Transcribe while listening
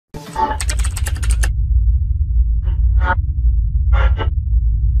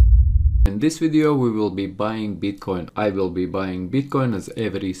this video we will be buying Bitcoin. I will be buying Bitcoin as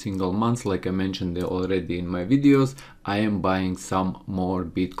every single month, like I mentioned already in my videos. I am buying some more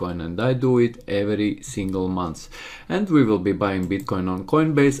Bitcoin and I do it every single month. And we will be buying Bitcoin on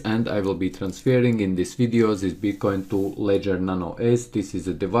Coinbase, and I will be transferring in this video this Bitcoin to Ledger Nano S. This is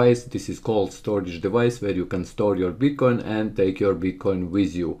a device, this is called storage device, where you can store your Bitcoin and take your Bitcoin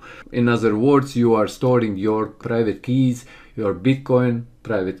with you. In other words, you are storing your private keys, your Bitcoin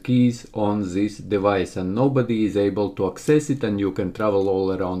private keys on this device, and nobody is able to access it, and you can travel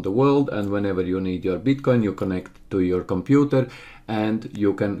all around the world, and whenever you need your Bitcoin you connect to your computer and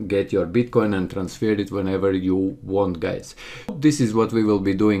you can get your Bitcoin and transfer it whenever you want, guys. This is what we will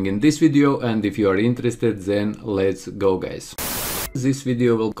be doing in this video, and if you are interested, then let's go, guys. This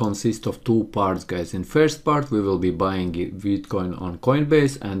video will consist of two parts, guys. In first part we will be buying Bitcoin on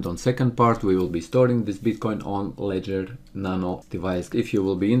Coinbase, and on second part we will be storing this Bitcoin on Ledger Nano device. If you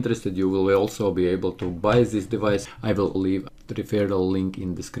will be interested, you will also be able to buy this device. I will leave the referral link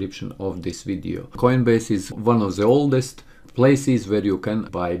in description of this video. Coinbase is one of the oldest places where you can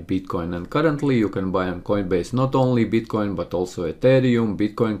buy Bitcoin, and currently you can buy on Coinbase not only Bitcoin but also Ethereum,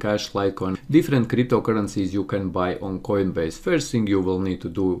 Bitcoin Cash, Litecoin, different cryptocurrencies you can buy on Coinbase. First thing you will need to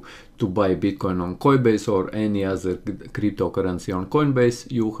do to buy Bitcoin on Coinbase or any other cryptocurrency on Coinbase,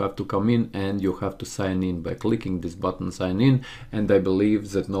 you have to come in and you have to sign in by clicking this button, sign in, and I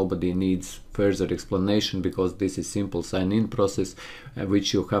believe that nobody needs further explanation because this is simple sign in process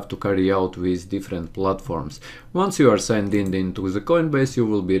which you have to carry out with different platforms. Once you are signed in into the Coinbase, you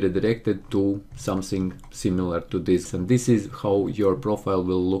will be redirected to something similar to this, and this is how your profile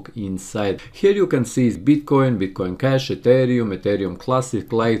will look inside. Here you can see Bitcoin, Bitcoin Cash, Ethereum, Ethereum Classic,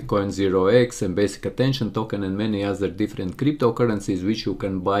 Litecoin, 0x, and Basic Attention Token, and many other different cryptocurrencies which you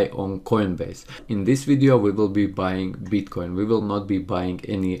can buy on Coinbase. In this video we will be buying Bitcoin. We will not be buying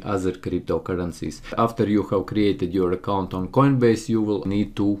any other cryptocurrencies. After you have created your account on Coinbase, you will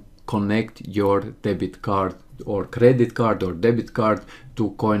need to connect your debit card or credit card or debit card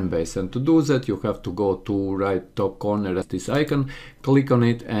to Coinbase, and to do that you have to go to right top corner of this icon, click on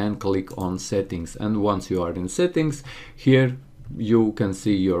it and click on settings. And once you are in settings, here you can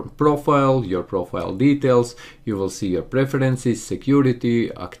see your profile details, you will see your preferences, security,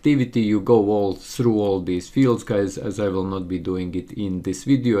 activity. You go all through all these fields, guys, as I will not be doing it in this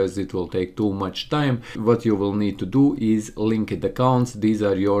video as it will take too much time. What you will need to do is linked accounts. These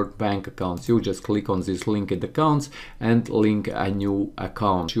are your bank accounts. You just click on these linked accounts and link a new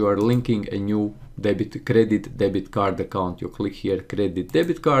account. You are linking a new credit debit card account. You click here credit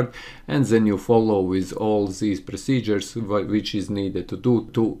debit card, and then you follow with all these procedures which is needed to do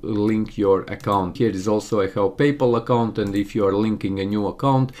to link your account. Here is also I have PayPal account, and if you are linking a new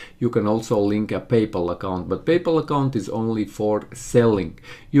account you can also link a PayPal account, but PayPal account is only for selling.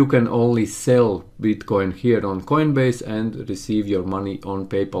 You can only sell Bitcoin here on Coinbase and receive your money on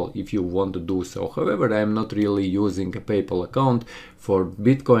PayPal if you want to do so. However, I am not really using a PayPal account for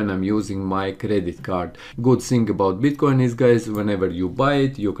Bitcoin. I'm using my credit card. Good thing about Bitcoin is, guys, whenever you buy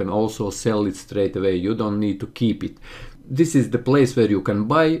it you can also sell it straight away. You don't need to keep it. This is the place where you can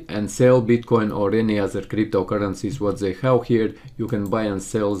buy and sell Bitcoin or any other cryptocurrencies what they have here. You can buy and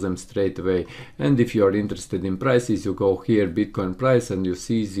sell them straight away. And if you are interested in prices, you go here Bitcoin price and you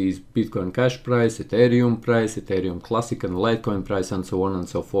see these Bitcoin Cash price, Ethereum price, Ethereum Classic and Litecoin price, and so on and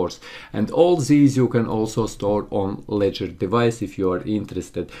so forth. And all these you can also store on Ledger device if you are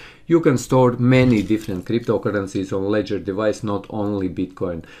interested. You can store many different cryptocurrencies on Ledger device, not only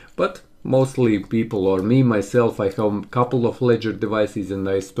Bitcoin, but mostly people or me myself, I have a couple of Ledger devices and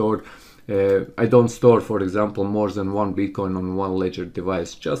I don't store, for example, more than one Bitcoin on one Ledger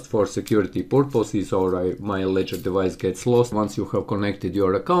device just for security purposes, or my Ledger device gets lost. Once you have connected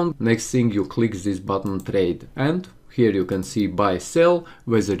your account, next thing you click this button trade, and here you can see buy sell,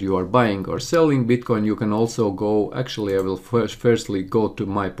 whether you are buying or selling Bitcoin. You can also go, actually I will firstly go to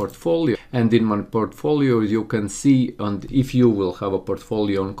my portfolio, and in my portfolio you can see, and if you will have a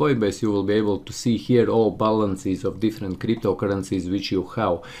portfolio on Coinbase you will be able to see here all balances of different cryptocurrencies which you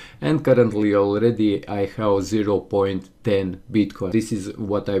have, and currently already I have 0.10 Bitcoin. This is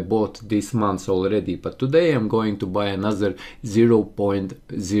what I bought this month already, but today I'm going to buy another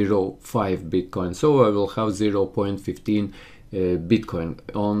 0.05 Bitcoin, so I will have 0.15 Bitcoin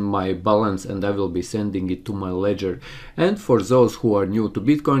on my balance, and I will be sending it to my ledger. And for those who are new to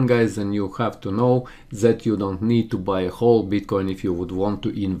Bitcoin, guys, then you have to know that you don't need to buy a whole Bitcoin if you would want to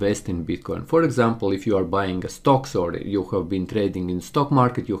invest in Bitcoin. For example, if you are buying a stocks or you have been trading in stock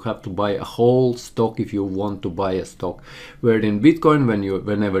market, you have to buy a whole stock if you want to buy a stock. Where in Bitcoin,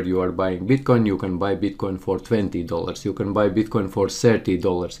 whenever you are buying Bitcoin, you can buy Bitcoin for $20, you can buy Bitcoin for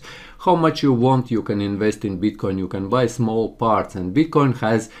 $30. How much you want, you can invest in Bitcoin, you can buy small parts, and Bitcoin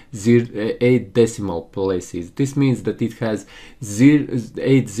has 8 decimal places. This means that it has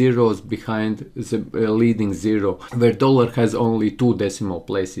 8 zeros behind the leading zero, where dollar has only 2 decimal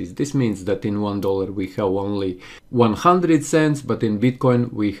places. This means that in $1 we have only 100 cents, but in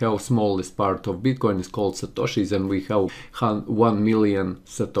Bitcoin we have smallest part of Bitcoin is called Satoshis, and we have 1 million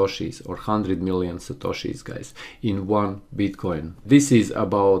Satoshis or 100 million Satoshis, guys, in one Bitcoin. This is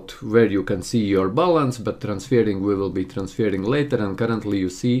about where you can see your balance, but transferring, we will be transferring later, and currently you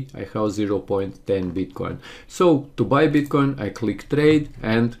see I have 0.10 Bitcoin. So to buy Bitcoin, I click trade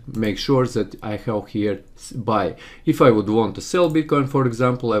and make sure that I have here buy. If I would want to sell Bitcoin, for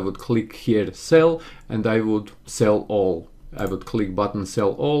example, I would click here sell, and I would sell all. I would click button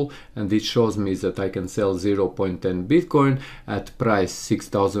sell all, and it shows me that I can sell 0.10 Bitcoin at price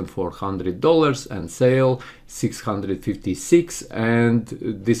 $6,400 and sale 656, and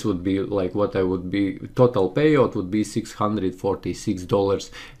this would be like what I would be, total payout would be $646,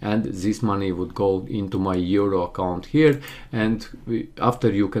 and this money would go into my euro account here. And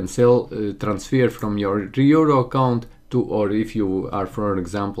after you can sell, transfer from your euro account to, or if you are, for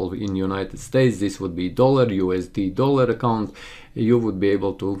example, in United States, this would be USD dollar account, you would be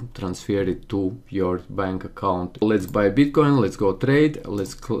able to transfer it to your bank account. Let's buy Bitcoin, let's go trade,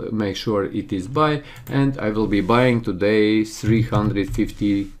 let's make sure it is buy, and I will be buying today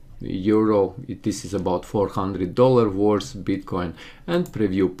 350 euro. This is about $400 worth Bitcoin, and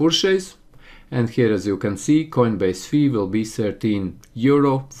preview purchase. And here, as you can see, Coinbase fee will be 13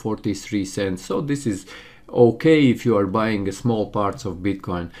 euro 43 cents. So this is okay if you are buying a small parts of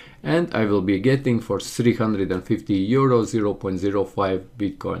Bitcoin, and I will be getting for 350 euro 0.05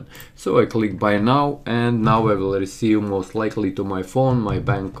 Bitcoin. So I click buy now, and now I will receive most likely to my phone my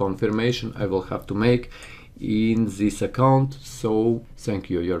bank confirmation I will have to make in this account. So thank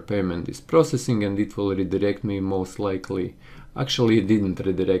you, your payment is processing, and it will redirect me most likely. Actually, it didn't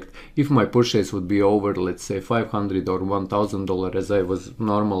redirect. If my purchase would be over, let's say $500 or $1,000 as I was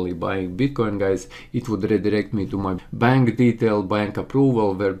normally buying Bitcoin, guys, it would redirect me to my bank detail, bank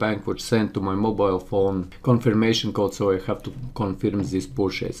approval, where bank would send to my mobile phone confirmation code, so I have to confirm this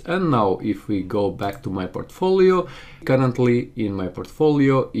purchase. And now if we go back to my portfolio, currently in my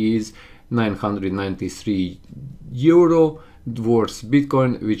portfolio is 993 euro worth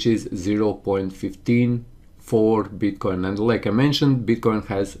Bitcoin, which is 0.15 for Bitcoin. And like I mentioned, Bitcoin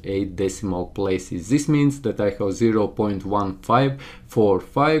has 8 decimal places. This means that I have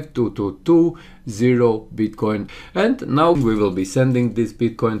 0.1545222 Bitcoin. And now we will be sending this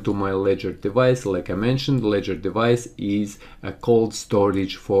Bitcoin to my Ledger device. Like I mentioned, Ledger device is a cold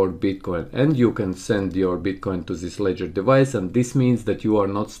storage for Bitcoin, and you can send your Bitcoin to this Ledger device, and this means that you are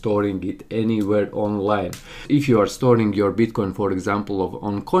not storing it anywhere online. If you are storing your Bitcoin, for example,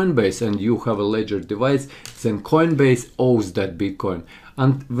 on Coinbase, and you have a Ledger device, then Coinbase owes that Bitcoin.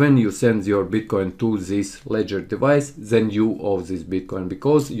 And when you send your Bitcoin to this Ledger device, then you owe this Bitcoin,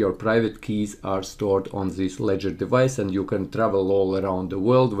 because your private keys are stored on this Ledger device, and you can travel all around the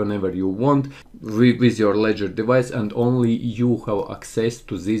world whenever you want with your Ledger device, and only you have access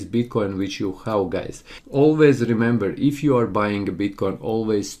to this Bitcoin which you have, guys. Always remember, if you are buying a Bitcoin,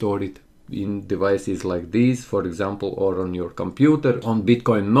 always store it in devices like these, for example, or on your computer. On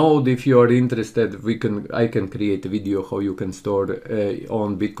Bitcoin Node, if you are interested, I can create a video how you can store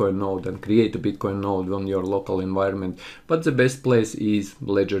on Bitcoin Node and create a Bitcoin Node on your local environment. But the best place is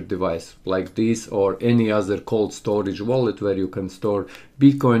Ledger device like this, or any other cold storage wallet where you can store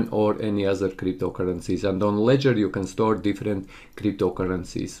Bitcoin or any other cryptocurrencies. And on Ledger you can store different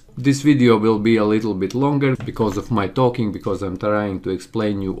cryptocurrencies. This video will be a little bit longer because of my talking, because I'm trying to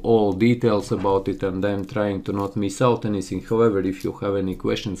explain you all details about it, and I'm trying to not miss out anything. However, if you have any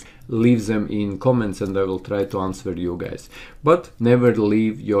questions, leave them in comments and I will try to answer you guys. But never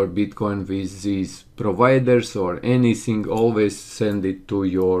leave your Bitcoin with these providers or anything. Always send it to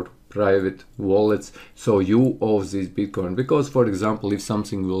your private wallets, so you owe this Bitcoin. Because, for example, if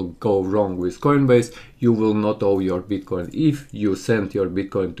something will go wrong with Coinbase, you will not owe your Bitcoin. If you send your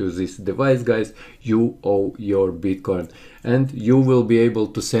Bitcoin to this device, guys, you owe your Bitcoin, and you will be able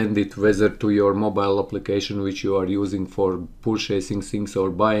to send it whether to your mobile application which you are using for purchasing things or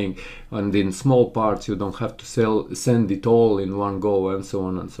buying, and in small parts. You don't have to send it all in one go, and so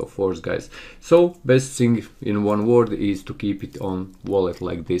on and so forth, guys. So best thing in one word is to keep it on wallet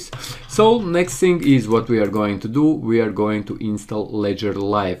like this. So next thing is what we are going to do. We are going to install Ledger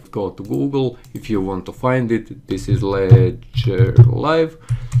Live. Go to Google if you want to find it. This is Ledger Live.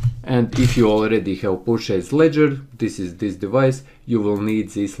 And if you already have purchased Ledger, this is this device, you will need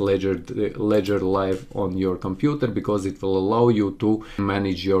this Ledger Live on your computer, because it will allow you to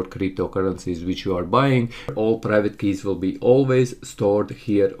manage your cryptocurrencies which you are buying. All private keys will be always stored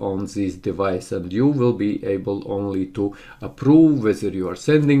here on this device, and you will be able only to approve whether you are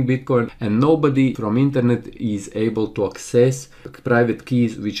sending Bitcoin, and nobody from internet is able to access private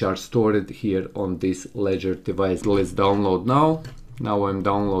keys which are stored here on this Ledger device. Let's download now. Now I'm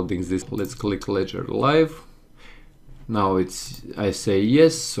downloading this. Let's click Ledger Live. Now I say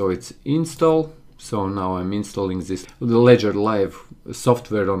yes, so it's install. So now I'm installing this Ledger Live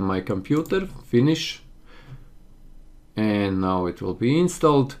software on my computer. Finish. And now it will be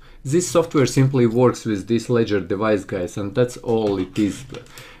installed. This software simply works with this Ledger device, guys, and that's all it is.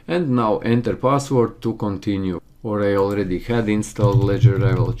 And now enter password to continue. Or I already had installed Ledger.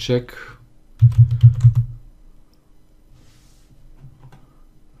 I will check.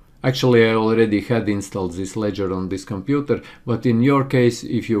 Actually, I already had installed this Ledger on this computer, but in your case,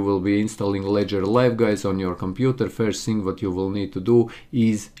 if you will be installing Ledger Live, guys, on your computer, first thing what you will need to do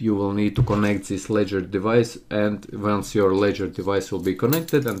is you will need to connect this Ledger device, and once your Ledger device will be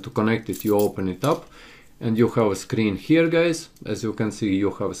connected, and to connect it, you open it up, and you have a screen here, guys. As you can see,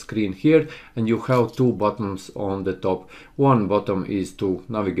 you have a screen here, and you have two buttons on the top. One button is to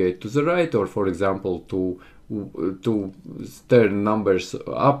navigate to the right, or for example to turn numbers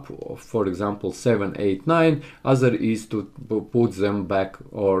up, for example 7, 8, 9. Other is to put them back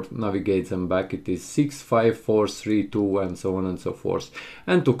or navigate them back. It is 6, 5, 4, 3, 2, and so on and so forth.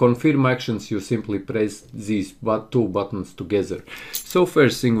 And to confirm actions, you simply press these two buttons together. So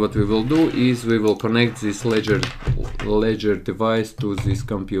first thing what we will do is we will connect this Ledger device to this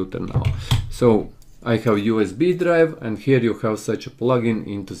computer now. So I have USB drive, and here you have such a plugin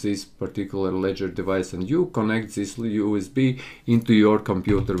into this particular Ledger device, and you connect this USB into your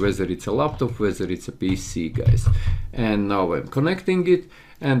computer, whether it's a laptop, whether it's a PC, guys. And now I'm connecting it,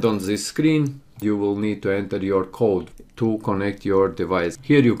 and on this screen you will need to enter your code to connect your device.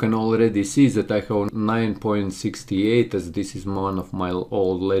 Here you can already see that I have 9.68, as this is one of my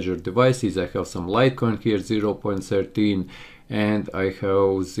old Ledger devices. I have some Litecoin here, 0.13, and I have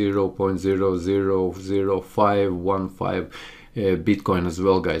 0.000515 Bitcoin as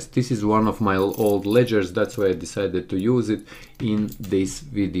well, guys. This is one of my old ledgers, that's why I decided to use it in this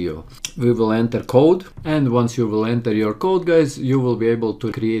video. We will enter code, and once you will enter your code, guys, you will be able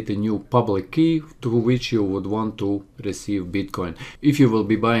to create a new public key to which you would want to receive Bitcoin. If you will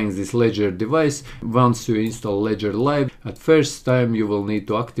be buying this Ledger device, once you install Ledger Live, at first time you will need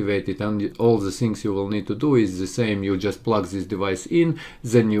to activate it, and all the things you will need to do is the same. You just plug this device in,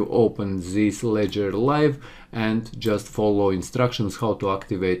 then you open this Ledger Live and just follow instructions how to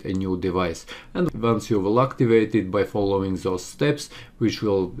activate a new device. And once you will activate it by following those steps, which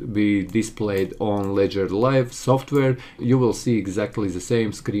will be displayed on Ledger Live software, you will see exactly the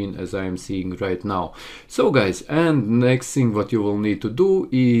same screen as I am seeing right now. So guys, and next thing what you will need to do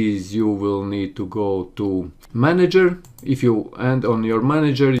is you will need to go to manager. And on your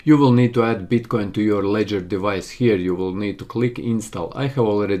manager you will need to add Bitcoin to your Ledger device. Here you will need to click install. I have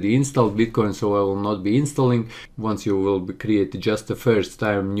already installed Bitcoin, so I will not be installing. Once you will create just the first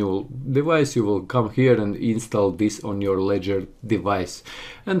time new device, you will come here and install this on your Ledger device.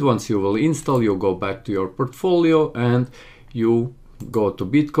 And once you will install, you go back to your portfolio and you go to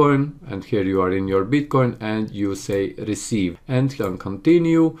Bitcoin, and here you are in your Bitcoin, and you say receive and can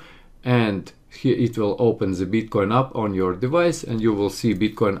continue, and here it will open the Bitcoin app on your device, and you will see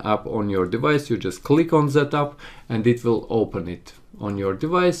Bitcoin app on your device. You just click on that app and it will open it on your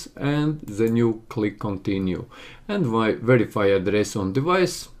device, and then you click continue and verify address on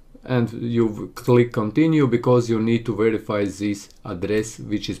device, and you click continue because you need to verify this address,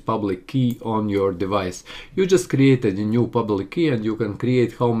 which is public key on your device. You just created a new public key, and you can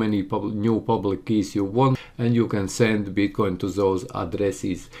create how many new public keys you want, and you can send Bitcoin to those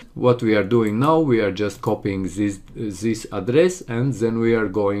addresses. What we are doing now, we are just copying this address, and then we are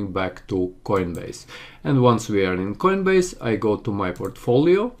going back to Coinbase. And once we are in Coinbase, I go to my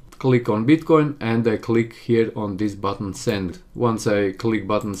portfolio, click on Bitcoin, and I click here on this button send. Once I click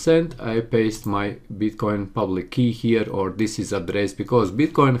button send, I paste my Bitcoin public key here, or this is address, because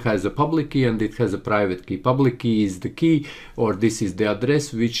Bitcoin has a public key and it has a private key. Public key is the key, or this is the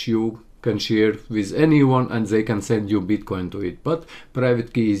address which you can share with anyone and they can send you Bitcoin to it, but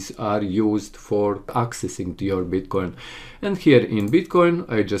private keys are used for accessing to your Bitcoin. And here in Bitcoin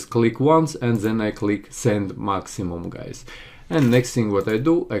I just click once and then I click send maximum, guys. And next thing what I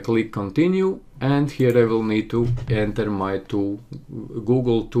do, I click continue, and here I will need to enter my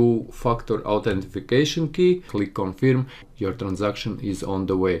Google two-factor authentication key. Click confirm, your transaction is on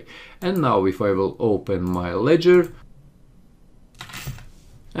the way. And now if I will open my ledger,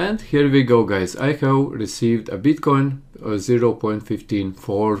 and here we go, guys, I have received a Bitcoin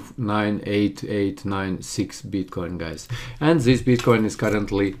 0.1549886 Bitcoin, guys, and this Bitcoin is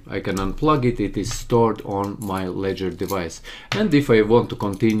currently, I can unplug it, it is stored on my ledger device. And if I want to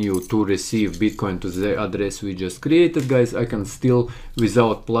continue to receive Bitcoin to the address we just created, guys, I can still,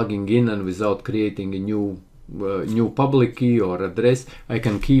 without plugging in and without creating a new public key or address, I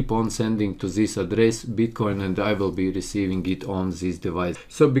can keep on sending to this address Bitcoin, and I will be receiving it on this device.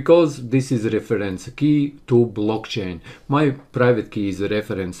 So because this is a reference key to blockchain, my private key is a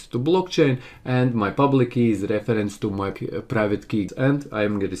reference to blockchain and my public key is a reference to my private key, and I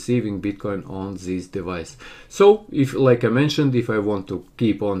am receiving Bitcoin on this device. So if, like I mentioned, if I want to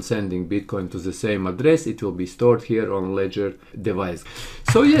keep on sending Bitcoin to the same address, it will be stored here on ledger device.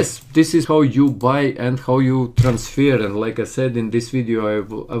 So yes, this is how you buy and how you transfer. And like I said in this video,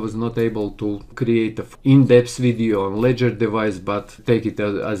 I was not able to create an in-depth video on ledger device, but take it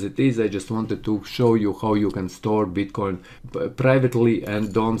as it is. I just wanted to show you how you can store Bitcoin privately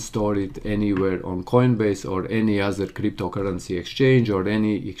and don't store it anywhere on Coinbase or any other cryptocurrency exchange or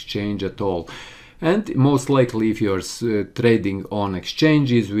any exchange at all. And most likely, if you're trading on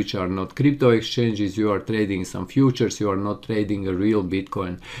exchanges which are not crypto exchanges, you are trading some futures, you are not trading a real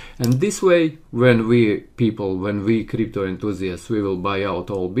Bitcoin. And this way, when we crypto enthusiasts, we will buy out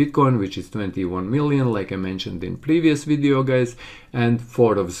all Bitcoin, which is 21 million, like I mentioned in previous video, guys. And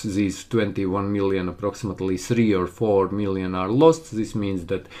 4 of these 21 million, approximately 3 or 4 million are lost. This means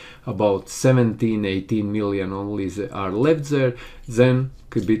that about 17-18 million only are left there. Then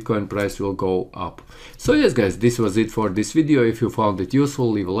Bitcoin price will go up. So yes, guys, this was it for this video. If you found it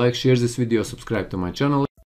useful, leave a like, share this video, subscribe to my channel.